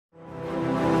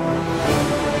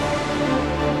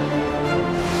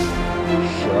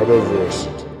reversed.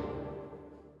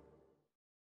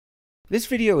 This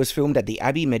video was filmed at the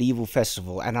Abbey Medieval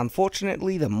Festival, and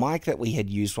unfortunately the mic that we had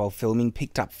used while filming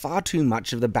picked up far too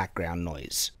much of the background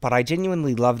noise. But I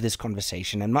genuinely loved this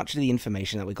conversation and much of the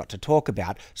information that we got to talk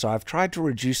about, so I've tried to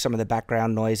reduce some of the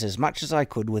background noise as much as I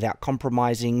could without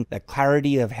compromising the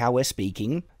clarity of how we're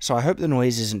speaking. So I hope the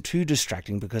noise isn't too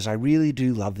distracting, because I really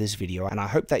do love this video and I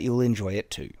hope that you'll enjoy it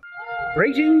too.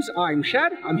 Greetings, I'm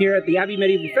Shad. I'm here at the Abbey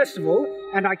Medieval Festival,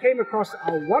 and I came across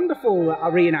a wonderful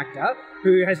reenactor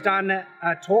who has done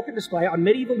a talk and display on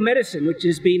medieval medicine, which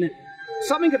has been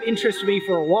something of interest to me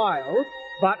for a while.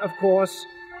 But of course,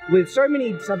 with so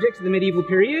many subjects in the medieval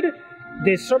period,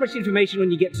 there's so much information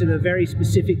when you get to the very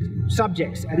specific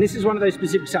subjects. And this is one of those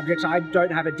specific subjects I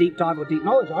don't have a deep dive or deep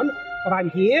knowledge on, but I'm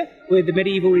here with the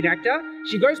medieval reenactor.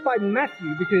 She goes by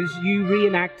Matthew because you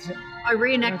reenact... I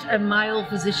reenact a male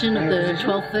physician of the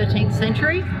 12th, 13th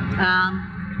century.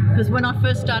 Because when I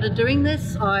first started doing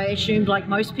this, I assumed, like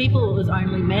most people, it was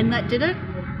only men that did it.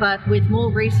 But with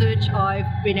more research, I've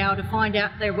been able to find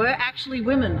out there were actually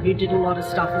women who did a lot of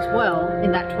stuff as well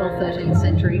in that 12th, 13th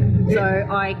century. So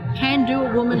I can do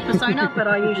a woman persona, but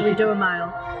I usually do a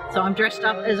male. So I'm dressed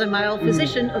up as a male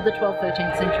physician of the 12th,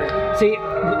 13th century. See,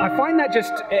 I find that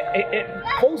just, it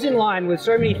falls in line with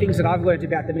so many things that I've learned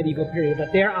about the medieval period,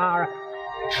 that there are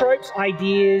tropes,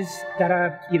 ideas that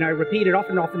are, you know, repeated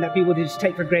often and often that people just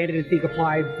take for granted and think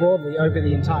apply broadly over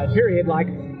the entire period, like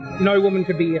no woman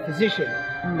could be a physician.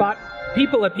 But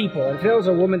people are people. If there was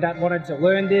a woman that wanted to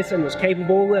learn this and was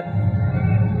capable,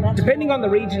 depending on the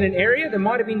region and area, there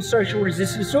might have been social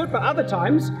resistance to it, but other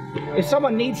times, if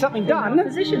someone needs something done,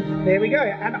 physician. There we go.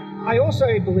 And I also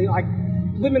believe, like,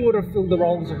 women would have filled the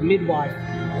roles of midwife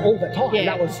all the time. Yeah.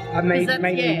 That was a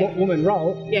mainly woman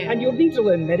role. Yeah. And you'll need to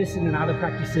learn medicine and other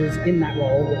practices in that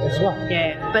role as well.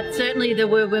 Yeah, but certainly there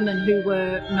were women who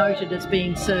were noted as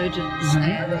being surgeons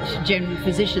and general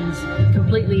physicians,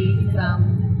 completely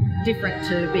different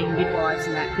to being midwives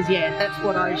and that, because yeah, that's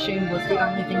what I assumed was the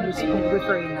only thing was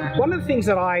midwifery in that. One of the things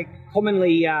that I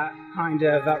commonly kind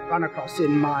of run across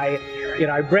in my, you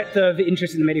know, breadth of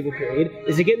interest in the medieval period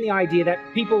is again the idea that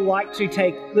people like to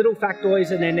take little factoids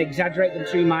and then exaggerate them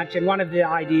too much. And one of the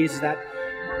ideas is that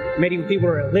medieval people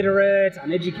were illiterate,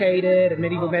 uneducated, and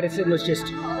medieval medicine was just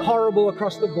horrible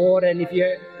across the board. And if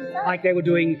you, like, they were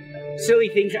doing silly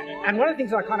things. And one of the things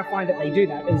that I kind of find that they do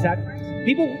that is that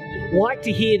people like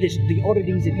to hear the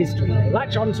oddities of history. They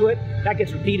latch onto it, that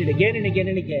gets repeated again and again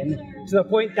and again, to the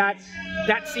point that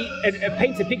it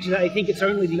paints a picture that they think it's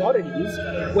only the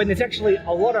oddities, when there's actually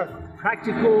a lot of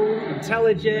practical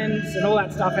intelligence and all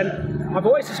that stuff. And I've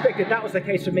always suspected that was the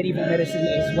case for medieval medicine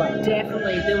as well.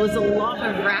 Definitely. There was a lot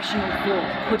of rational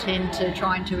thought put into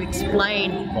trying to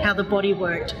explain how the body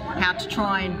worked, how to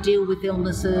try and deal with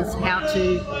illnesses, how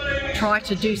to try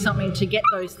to do something to get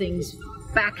those things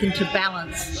back into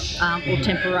balance, or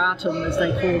temperatum as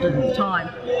they called it at the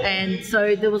time. And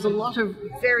so there was a lot of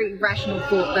very rational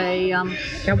thought. They now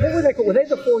what were they called? Were they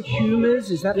the four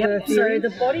humours? Is that the theory? So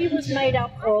the body was made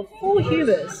up of four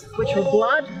humours, which were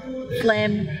blood,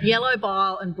 phlegm, yellow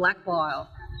bile and black bile.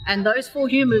 And those four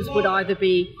humours would either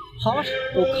be hot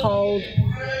or cold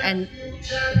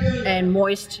and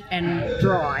moist and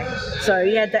dry. So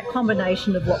you had that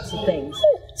combination of lots of things.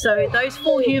 So those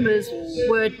four humours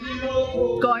were,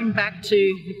 going back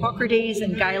to Hippocrates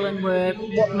and Galen, were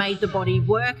what made the body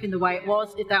work in the way it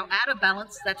was. If they were out of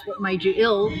balance, that's what made you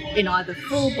ill in either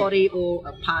full body or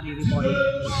a part of your body.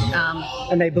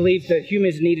 And they believed that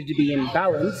humours needed to be in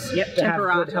balance to have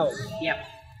good health. Yep.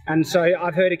 And so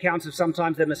I've heard accounts of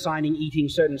sometimes them assigning eating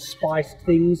certain spiced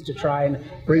things to try and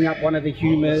bring up one of the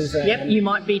humours. Yep, you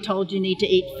might be told you need to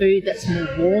eat food that's more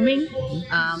warming,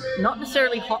 not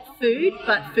necessarily hot food,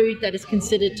 but food that is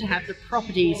considered to have the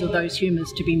properties of those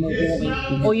humours to be more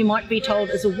warming. Or you might be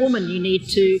told as a woman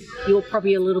you're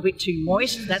probably a little bit too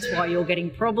moist, that's why you're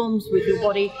getting problems with your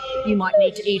body. You might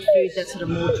need to eat food that's sort of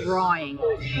more drying.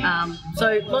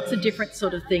 So lots of different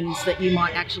sort of things that you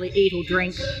might actually eat or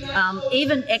drink.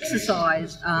 Even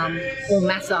exercise or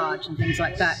massage and things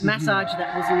like that. Massage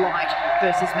that was light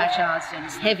versus massage that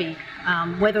is heavy.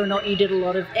 Whether or not you did a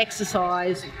lot of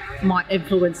exercise might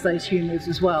influence those humours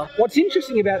as well. What's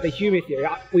interesting about the humour theory,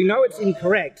 we know it's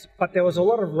incorrect, but there was a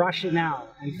lot of rationale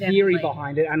and theory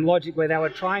behind it and logic where they were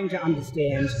trying to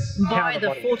understand By the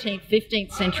 14th,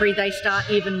 15th century, they start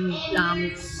even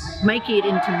making it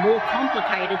into more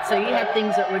complicated. So you had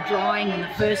things that were drying in the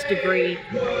 1st degree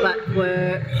but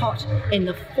were hot in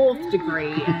the 4th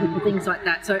degree and things like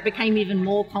that. So it became even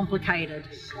more complicated.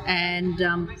 And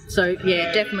so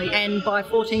yeah, definitely. And by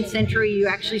 14th century, you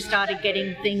actually started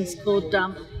getting things called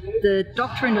the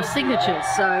doctrine of signatures.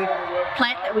 So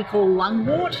plant that we call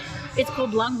lungwort. It's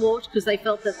called lungwort because they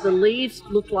felt that the leaves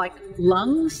looked like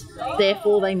lungs,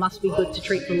 therefore they must be good to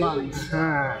treat the lungs.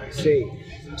 Ah, I see.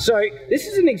 So this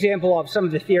is an example of some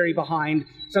of the theory behind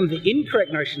some of the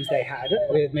incorrect notions they had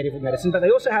with medieval medicine, but they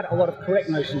also had a lot of correct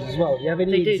notions as well. Do you have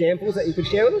any examples that you could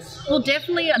share with us? Well,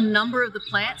 definitely a number of the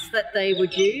plants that they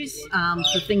would use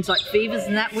for things like fevers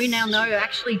and that, we now know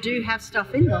actually do have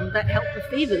stuff in them that help the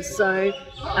fevers. So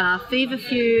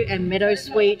feverfew and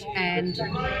meadowsweet and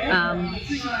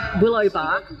willow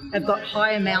bark have got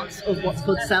high amounts of what's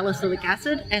called salicylic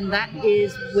acid, and that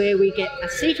is where we get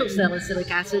acetylsalicylic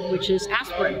acid, which is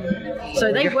aspirin.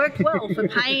 So they worked well for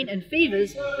pain and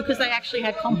fevers because they actually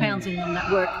had compounds in them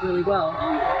that worked really well.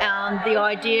 And the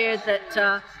idea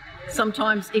that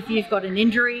sometimes if you've got an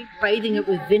injury, bathing it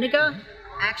with vinegar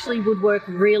actually would work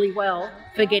really well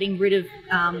for getting rid of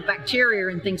bacteria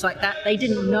and things like that. They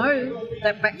didn't know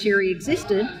that bacteria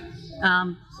existed.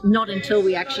 Not until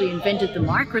we actually invented the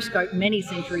microscope many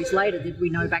centuries later did we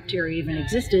know bacteria even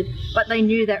existed, but they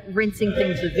knew that rinsing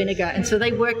things with vinegar, and so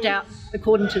they worked out,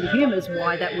 according to the humours,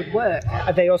 why that would work.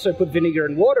 They also put vinegar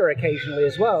in water occasionally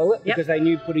as well, because they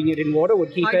knew putting it in water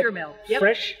would keep it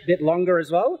fresh a bit longer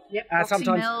as well.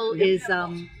 Oxymel is,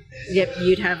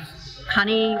 you'd have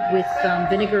honey with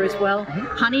vinegar as well.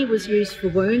 Honey was used for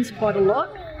wounds quite a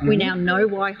lot. We now know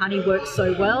why honey works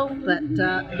so well, but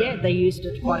they used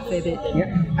it quite a fair bit.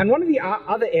 Yeah. And one of the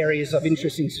other areas of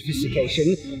interesting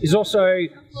sophistication is also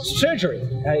surgery,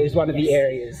 is one of the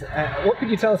areas. What could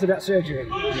you tell us about surgery?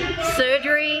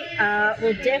 Surgery,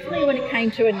 well, definitely when it came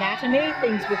to anatomy,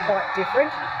 things were quite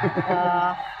different.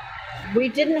 We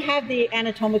didn't have the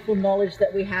anatomical knowledge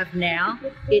that we have now.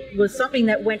 It was something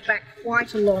that went back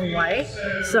quite a long way.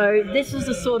 So this was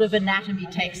the sort of anatomy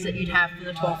text that you'd have for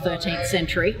the 12th, 13th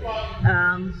century.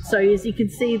 So as you can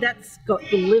see, that's got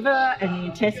the liver and the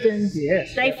intestines.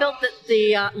 Yes. They felt that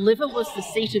the liver was the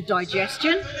seat of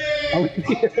digestion. Oh,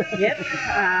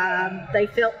 They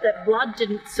felt that blood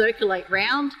didn't circulate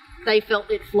round. They felt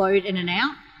it flowed in and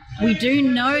out. We do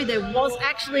know there was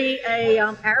actually a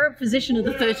Arab physician of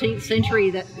the 13th century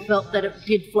that felt that it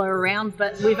did flow around,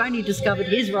 but we've only discovered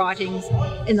his writings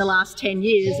in the last 10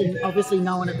 years, and obviously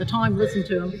no one at the time listened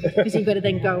to him because you've got to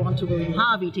then go on to William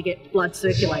Harvey to get blood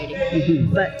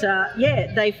circulating. But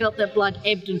they felt that blood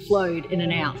ebbed and flowed in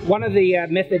and out. One of the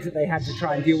methods that they had to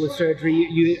try and deal with surgery,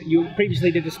 you previously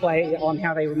did display on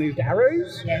how they removed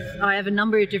arrows. Yes, I have a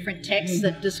number of different texts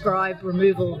that describe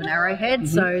removal of an arrowhead,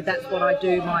 so that's what I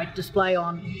do my display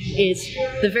on, is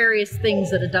the various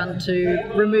things that are done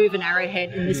to remove an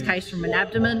arrowhead, in this case from an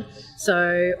abdomen.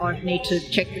 So I need to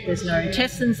check that there's no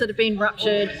intestines that have been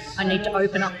ruptured, I need to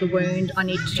open up the wound, I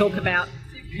need to talk about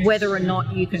whether or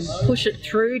not you can push it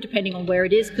through depending on where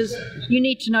it is, because you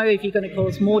need to know if you're going to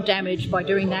cause more damage by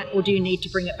doing that, or do you need to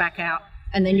bring it back out,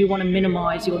 and then you want to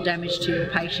minimise your damage to your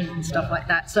patient and stuff like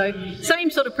that. So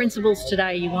same sort of principles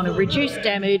today. You want to reduce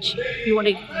damage, you want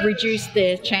to reduce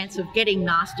their chance of getting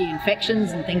nasty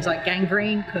infections and things like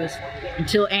gangrene, because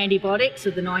until antibiotics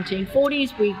of the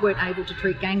 1940s we weren't able to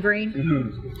treat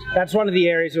gangrene. That's one of the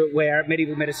areas where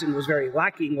medieval medicine was very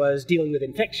lacking, was dealing with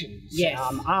infections. Yes.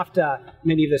 After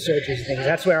many of the surgeries and things,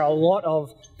 that's where a lot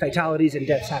of fatalities and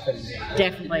deaths happened.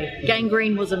 Definitely.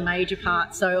 Gangrene was a major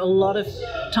part, so a lot of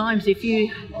times if you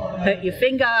hurt your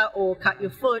finger or cut your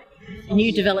foot and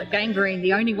you develop gangrene,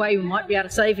 the only way we might be able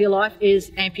to save your life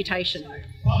is amputation.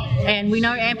 And we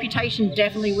know amputation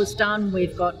definitely was done.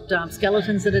 We've got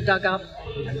skeletons that are dug up.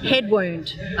 Head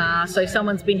wound, so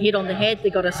someone's been hit on the head,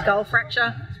 they got a skull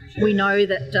fracture. We know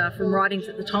that from writings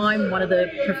at the time, one of the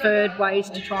preferred ways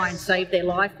to try and save their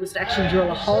life was to actually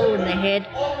drill a hole in their head,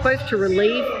 both to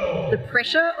relieve the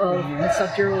pressure of a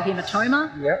subdural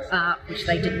hematoma, which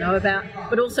they didn't know about,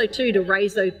 but also too to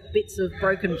raise those bits of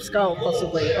broken skull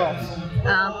possibly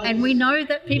off. And we know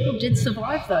that people did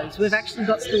survive those. We've actually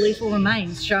got skeletal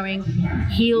remains showing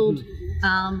healed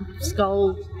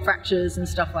skull fractures and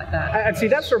stuff like that. And see,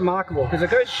 that's remarkable, because it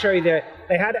goes to show that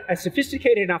they had a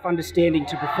sophisticated enough understanding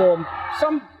to perform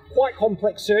some quite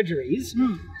complex surgeries.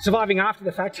 Surviving after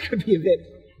the fact could be a bit,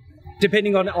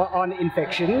 depending on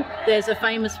infection. There's a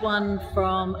famous one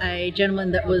from a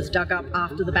gentleman that was dug up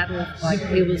after the battle, like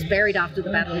he was buried after the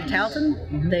Battle of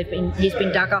Towton. He's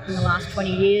been dug up in the last 20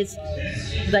 years.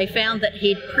 They found that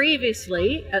he'd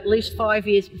previously, at least 5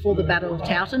 years before the Battle of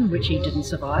Towton, which he didn't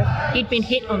survive, he'd been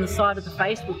hit on the side of the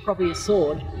face with probably a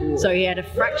sword. So he had a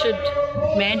fractured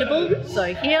mandible,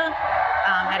 so here,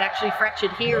 had actually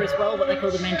fractured here as well, what they call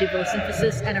the mandibular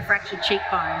symphysis, and a fractured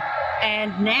cheekbone.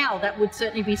 And now that would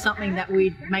certainly be something that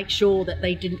we'd make sure that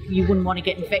you wouldn't want to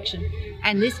get infection.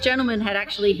 And this gentleman had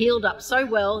actually healed up so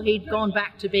well, he'd gone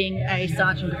back to being a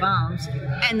sergeant of arms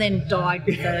and then died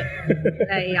with a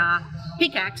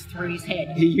pickaxe through his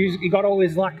head. He got all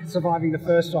his luck surviving the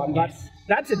first time, but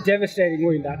that's a devastating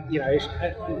wound that,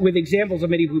 with examples of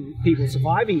medieval people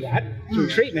surviving that through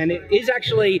treatment, it is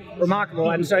actually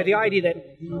remarkable. And so the idea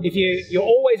that if you're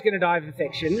always going to die of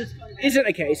infection isn't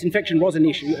the case. Infection was an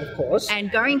issue, of course.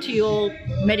 And going to your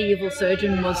medieval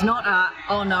surgeon was not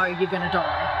oh no, you're going to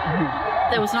die.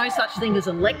 There was no such thing as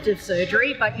elective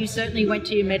surgery, but you certainly went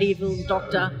to your medieval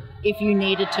doctor if you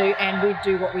needed to, and we'd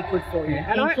do what we could for you,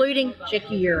 including check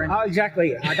your urine. Oh,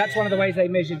 exactly. That's one of the ways they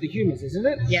measured the humours, isn't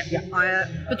it? Yep. Yeah.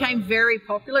 Became very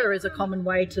popular as a common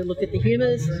way to look at the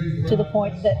humours, to the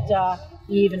point that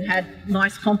you even had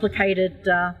nice complicated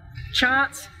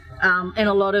charts and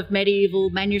a lot of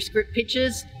medieval manuscript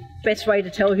pictures. Best way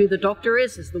to tell who the doctor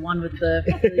is the one with the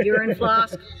urine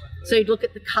flask. So you'd look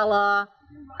at the colour,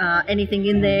 anything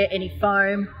in there, any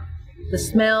foam, the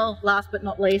smell, last but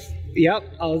not least. Yep.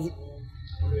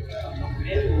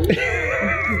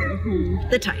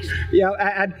 The taste. Yeah,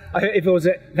 and if it was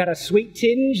had a sweet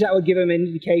tinge, that would give them an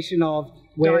indication of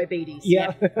diabetes.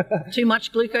 Yeah. Too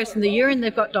much glucose in the urine,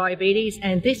 they've got diabetes,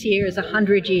 and this year is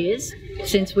 100 years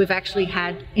since we've actually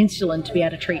had insulin to be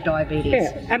able to treat diabetes.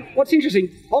 Yeah, and what's interesting,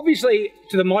 obviously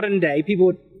to the modern day,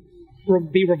 people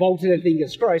would be revolted and think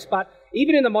it's gross, but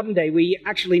even in the modern day, we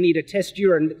actually need a test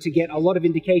urine to get a lot of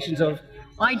indications of.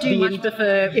 I do much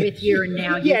prefer with urine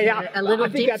now. A little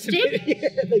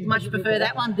dipstick. Much prefer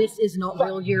that one. This is not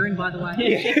real urine, by the way.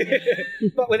 Yeah.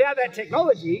 But without that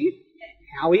technology,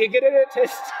 how are you going to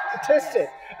test it?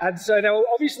 And so they were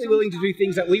obviously willing to do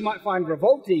things that we might find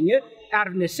revolting out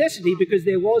of necessity, because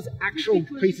there was actual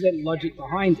precedent logic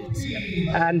behind it.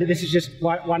 And this is just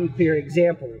one clear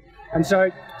example. And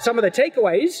so some of the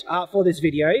takeaways for this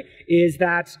video is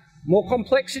that more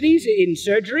complexities in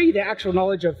surgery, the actual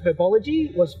knowledge of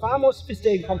herbology was far more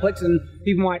sophisticated and complex than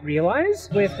people might realise.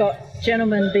 We've got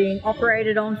gentlemen being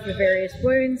operated on for various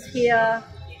wounds here.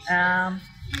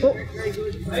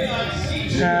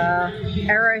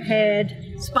 Arrowhead,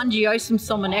 Spongiosum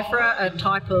somnifera, a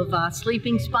type of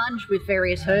sleeping sponge with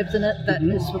various herbs in it that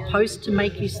is supposed to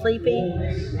make you sleepy.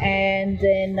 And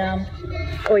then,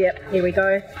 here we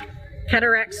go.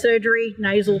 Cataract surgery,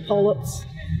 nasal polyps.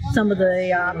 Some of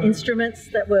the instruments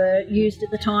that were used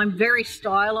at the time, very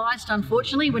stylised,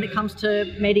 unfortunately, when it comes to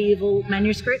medieval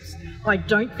manuscripts. I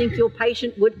don't think your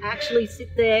patient would actually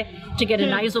sit there to get a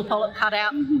nasal polyp cut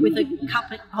out with a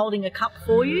cup, holding a cup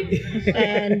for you.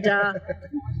 And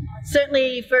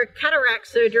certainly for cataract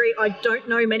surgery, I don't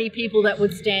know many people that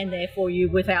would stand there for you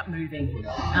without moving.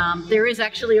 There is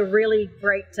actually a really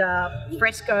great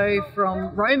fresco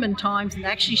from Roman times, and they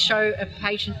actually show a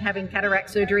patient having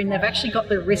cataract surgery, and they've actually got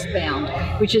the wristband,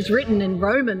 which is written in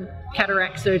Roman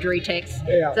cataract surgery text,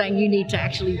 saying you need to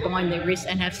actually bind their wrists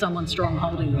and have someone strong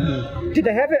holding them. Did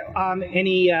they have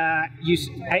any use?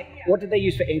 What did they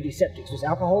use for antiseptics? Was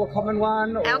alcohol a common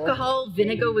one? Or? Alcohol,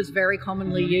 vinegar was very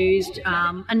commonly used.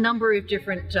 A number of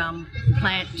different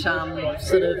plant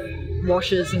sort of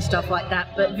washes and stuff like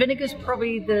that. But vinegar's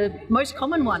probably the most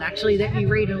common one, actually, that you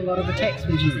read in a lot of the text,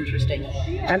 which is interesting.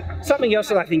 And something else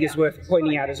that I think is worth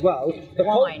pointing out as well.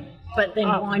 Wine. But then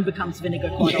wine becomes vinegar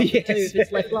quite often too if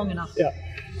it's left long enough. Yeah.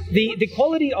 The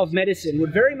quality of medicine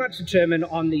would very much determine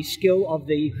on the skill of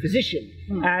the physician.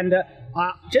 And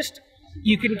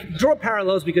you can draw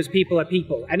parallels because people are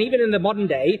people. And even in the modern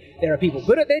day, there are people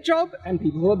good at their job and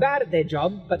people who are bad at their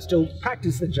job but still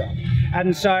practice the job.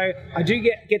 And so I do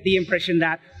get the impression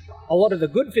that a lot of the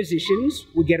good physicians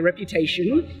would get a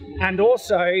reputation, and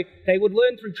also they would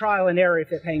learn through trial and error if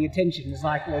they're paying attention. It's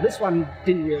like, well, this one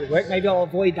didn't really work, maybe I'll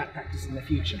avoid that practice in the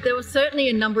future. There was certainly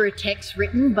a number of texts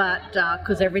written, but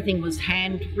because everything was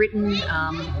handwritten,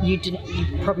 you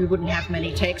probably wouldn't have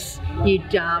many texts. You'd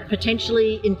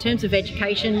potentially, in terms of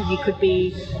education, you could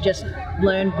be just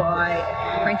learned by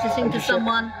apprenticing to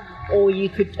someone, or you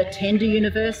could attend a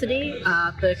university.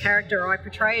 The character I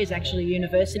portray is actually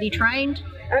university trained.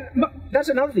 And that's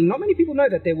another thing. Not many people know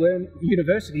that there were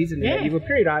universities in the medieval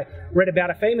period. I read about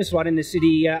a famous one in the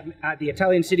city, the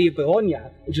Italian city of Bologna,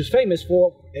 which was famous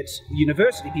for its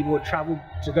university. People would travel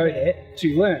to go there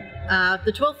to learn.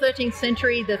 The 12th, 13th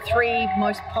century, the three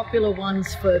most popular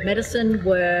ones for medicine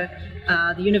were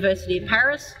the University of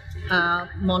Paris,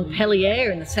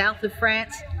 Montpellier in the south of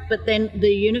France, but then the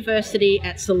university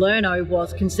at Salerno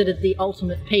was considered the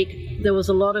ultimate peak. There was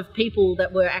a lot of people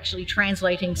that were actually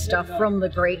translating stuff from the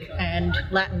Greek and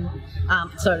Latin,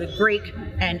 so the Greek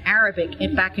and Arabic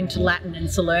back into Latin in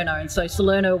Salerno, and so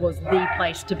Salerno was the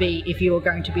place to be if you were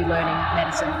going to be learning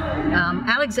medicine.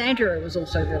 Alexandria was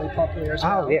also really popular as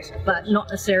well, yes, but not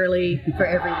necessarily for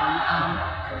everyone.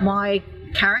 My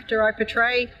character I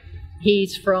portray,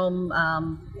 he's from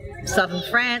southern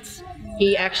France.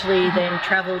 He actually then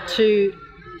travelled to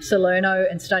Salerno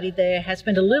and studied there, has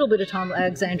spent a little bit of time at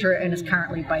Alexandria, and is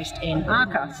currently based in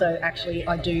Arca. So actually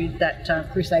I do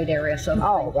that crusade area. So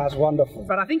that's wonderful.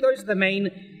 But I think those are the main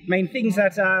things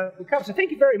that we cover. So thank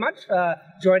you very much for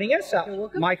joining us. You're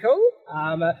welcome. Michael.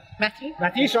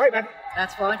 Matthew. Sorry, Matthew.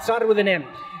 That's fine. Started with an M.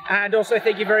 And also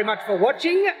thank you very much for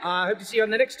watching. I hope to see you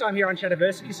on the next time here on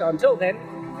Shadowversity. So until then,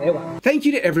 farewell. Thank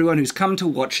you to everyone who's come to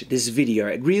watch this video.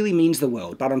 It really means the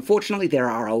world, but unfortunately there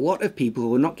are a lot of people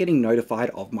who are not getting notified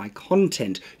of my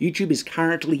content. YouTube is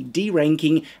currently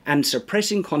deranking and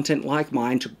suppressing content like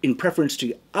mine in preference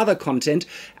to other content,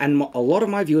 and a lot of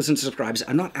my viewers and subscribers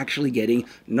are not actually getting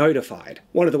notified.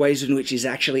 One of the ways in which is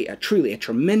actually truly a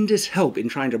tremendous help in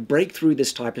trying to break through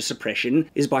this type of suppression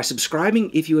is by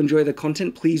subscribing. If you enjoy the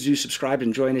content, please do subscribe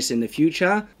and join us in the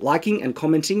future. Liking and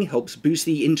commenting helps boost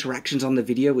the interactions on the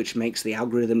video, which makes the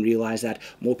algorithm realize that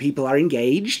more people are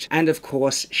engaged. And of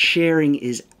course, sharing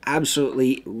is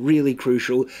absolutely really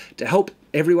crucial to help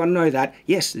everyone know that,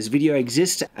 yes, this video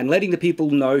exists, and letting the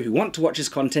people know who want to watch this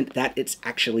content that it's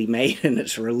actually made and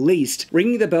it's released.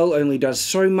 Ringing the bell only does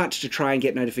so much to try and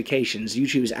get notifications.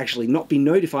 YouTube has actually not been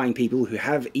notifying people who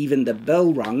have even the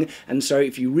bell rung, and so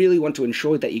if you really want to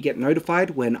ensure that you get notified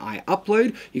when I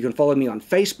upload, you can follow me on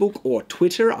Facebook or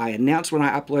Twitter. I announce when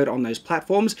I upload on those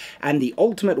platforms, and the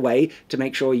ultimate way to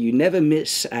make sure you never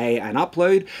miss an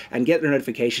upload and get the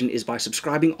notification is by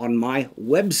subscribing on my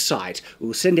website.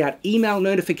 We'll send out email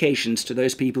notifications to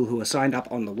those people who are signed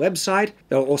up on the website.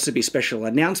 There will also be special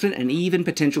announcement and even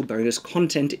potential bonus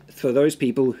content for those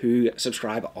people who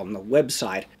subscribe on the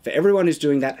website. For everyone who's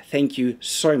doing that, thank you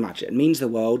so much. It means the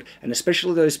world, and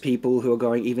especially those people who are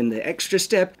going even the extra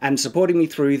step and supporting me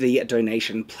through the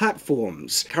donation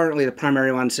platforms. Currently the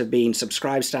primary ones have been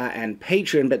Subscribestar and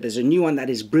Patreon, but there's a new one that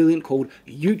is brilliant called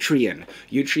Utreon.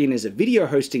 Utreon is a video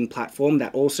hosting platform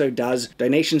that also does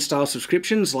donation style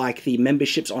subscriptions like the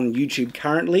memberships on YouTube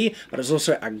currently, but it's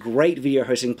also a great video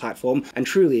hosting platform. And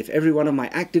truly, if every one of my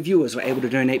active viewers were able to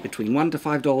donate between $1 to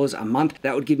 $5 a month,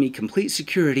 that would give me complete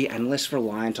security and less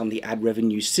reliant on the ad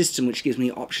revenue system, which gives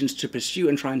me options to pursue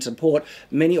and try and support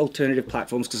many alternative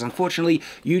platforms, because unfortunately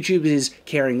YouTube is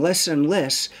caring less and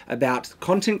less about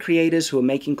content creators who are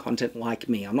making content like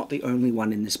me. I'm not the only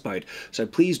one in this boat. So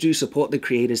please do support the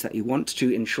creators that you want to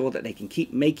ensure that they can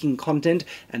keep making content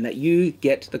and that you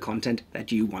get the content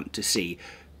that you want to see.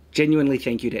 Genuinely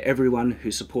thank you to everyone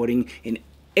who's supporting in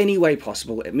any way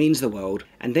possible. It means the world.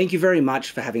 And thank you very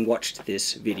much for having watched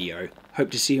this video.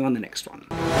 Hope to see you on the next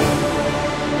one.